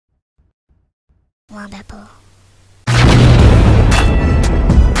Wombat ball.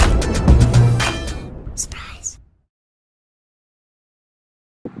 Surprise.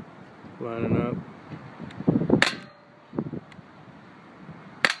 Lining up.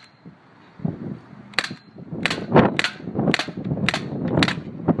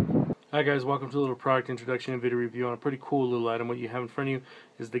 Hi guys, welcome to a little product introduction and video review on a pretty cool little item. What you have in front of you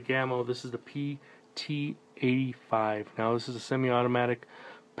is the Gamo. This is the PT-85. Now this is a semi-automatic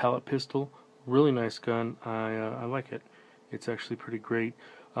pellet pistol. Really nice gun. I like it. It's actually pretty great.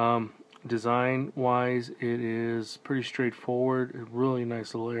 Design wise, it is pretty straightforward. A really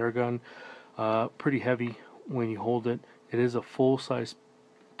nice little air gun. Pretty heavy when you hold it. It is a full-size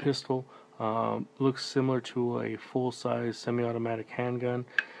pistol. Looks similar to a full-size semi-automatic handgun.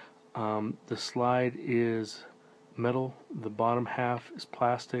 The slide is metal. The bottom half is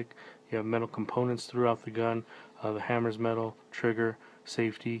plastic. You have metal components throughout the gun. The hammer's metal, trigger,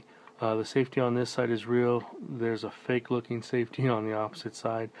 safety. The safety on this side is real. There's a fake looking safety on the opposite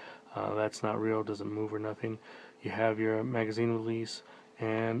side. That's not real, doesn't move or nothing. You have your magazine release,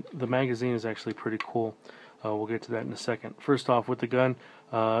 and the magazine is actually pretty cool. We'll get to that in a second. First off, with the gun,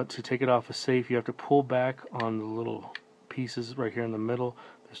 to take it off a safe, you have to pull back on the little pieces right here in the middle.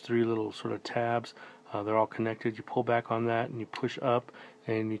 There's three little sort of tabs. They're all connected. You pull back on that and you push up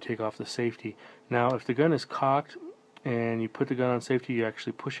and you take off the safety. Now if the gun is cocked and you put the gun on safety, you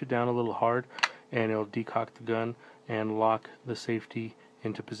actually push it down a little hard and it'll decock the gun and lock the safety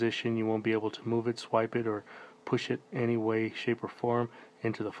into position. You won't be able to move it, swipe it, or push it any way, shape, or form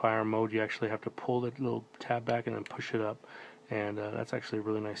into the fire mode. You actually have to pull that little tab back and then push it up, and that's actually a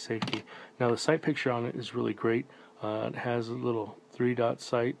really nice safety. Now the sight picture on it is really great. It has a little 3-dot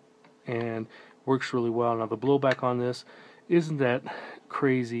sight and works really well. Now the blowback on this isn't that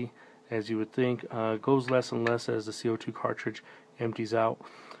crazy as you would think. It goes less and less as the CO2 cartridge empties out.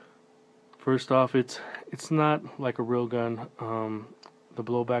 First off, it's not like a real gun. The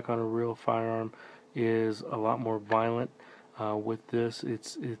blowback on a real firearm is a lot more violent. With this,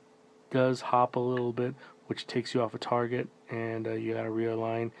 it does hop a little bit, which takes you off a target, and you got to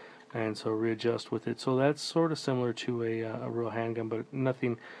realign and so readjust with it. So that's sort of similar to a real handgun, but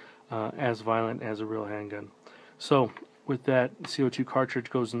nothing as violent as a real handgun. So with that, CO2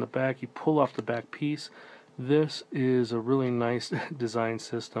 cartridge goes in the back. You pull off the back piece. This is a really nice design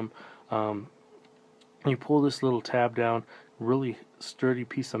system. You pull this little tab down, really sturdy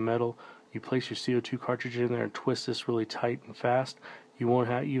piece of metal. You place your CO2 cartridge in there and twist this really tight and fast. You won't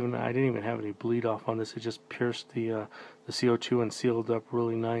have I didn't even have any bleed off on this. It just pierced the CO2 and sealed up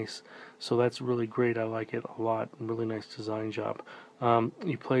really nice. So that's really great. I like it a lot. Really nice design job.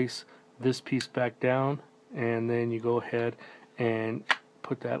 You place this piece back down, and then you go ahead and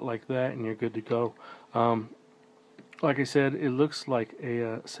put that like that, and you're good to go. Like I said, it looks like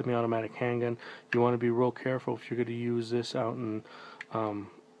a semi-automatic handgun. You want to be real careful if you're going to use this out in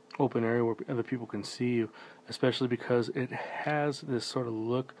open area where other people can see you, especially because it has this sort of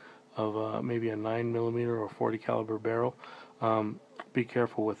look of maybe a 9mm or 40 caliber barrel. Be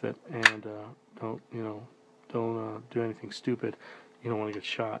careful with it, and don't do anything stupid. You don't want to get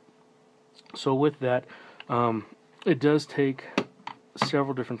shot. So with that, it does take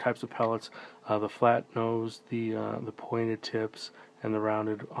several different types of pellets. The flat nose, the pointed tips, and the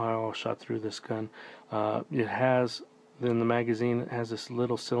rounded are all shot through this gun. It has, then the magazine has this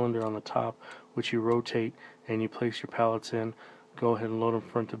little cylinder on the top which you rotate and you place your pellets in. Go ahead and load them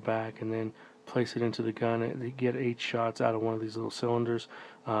front to back, and then place it into the gun. You get 8 shots out of one of these little cylinders.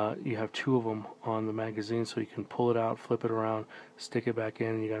 You have 2 of them on the magazine, so you can pull it out, flip it around, stick it back in,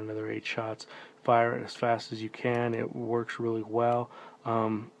 and you got another 8 shots. Fire it as fast as you can. It works really well.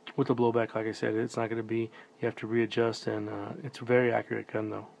 With the blowback, like I said, it's not going to be, you have to readjust, and it's a very accurate gun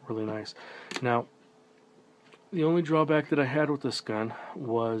though, really nice. Now, the only drawback that I had with this gun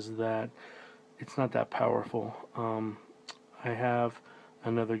was that it's not that powerful. I have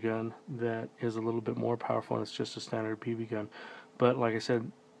another gun that is a little bit more powerful, and it's just a standard BB gun. But like I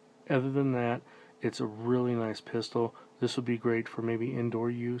said, other than that, it's a really nice pistol. This would be great for maybe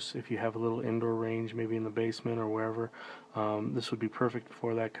indoor use if you have a little indoor range, maybe in the basement or wherever. This would be perfect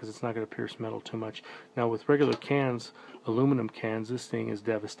for that because it's not going to pierce metal too much. Now with regular cans, aluminum cans, this thing is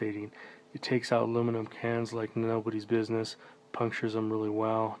devastating. It takes out aluminum cans like nobody's business, punctures them really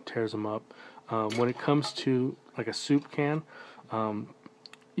well, tears them up. When it comes to like a soup can,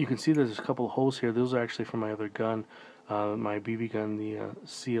 you can see there's a couple of holes here. Those are actually from my other gun, my BB gun, the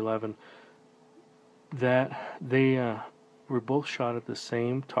C11. That they were both shot at the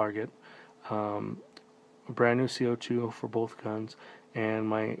same target. Brand new CO2 for both guns, and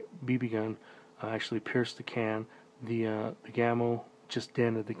my BB gun actually pierced the can. The Gamo just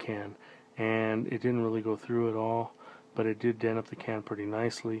dented the can, and it didn't really go through at all, but it did dent up the can pretty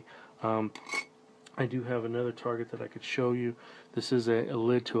nicely. I do have another target that I could show you. This is a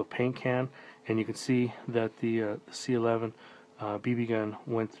lid to a paint can, and you can see that the C11 BB gun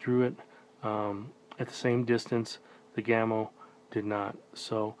went through it at the same distance. The Gamo did not.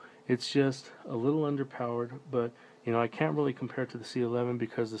 So it's just a little underpowered, but you know, I can't really compare it to the C11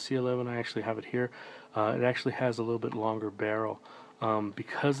 because the C11, I actually have it here, it actually has a little bit longer barrel.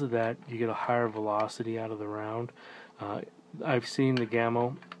 Because of that, you get a higher velocity out of the round. I've seen the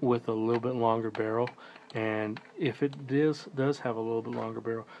Gamo with a little bit longer barrel, and if it does have a little bit longer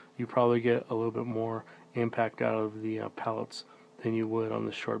barrel, you probably get a little bit more impact out of the pellets than you would on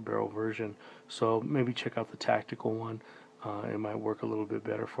the short barrel version. So maybe check out the tactical one. It might work a little bit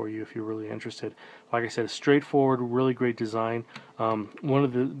better for you if you're really interested. Like I said, a straightforward, really great design. One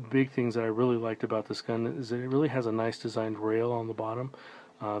of the big things that I really liked about this gun is that it really has a nice designed rail on the bottom.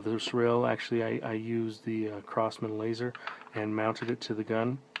 This rail, actually, I used the Crossman laser and mounted it to the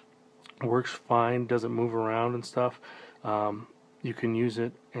gun. It works fine, doesn't move around and stuff. You can use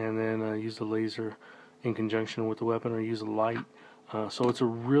it and then use the laser in conjunction with the weapon, or use a light. So it's a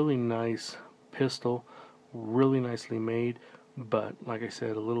really nice pistol, really nicely made, but like I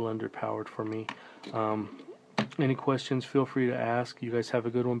said, a little underpowered for me. Any questions, feel free to ask. You guys have a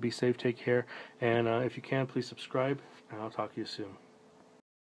good one. Be safe, take care, and if you can, please subscribe, and I'll talk to you soon.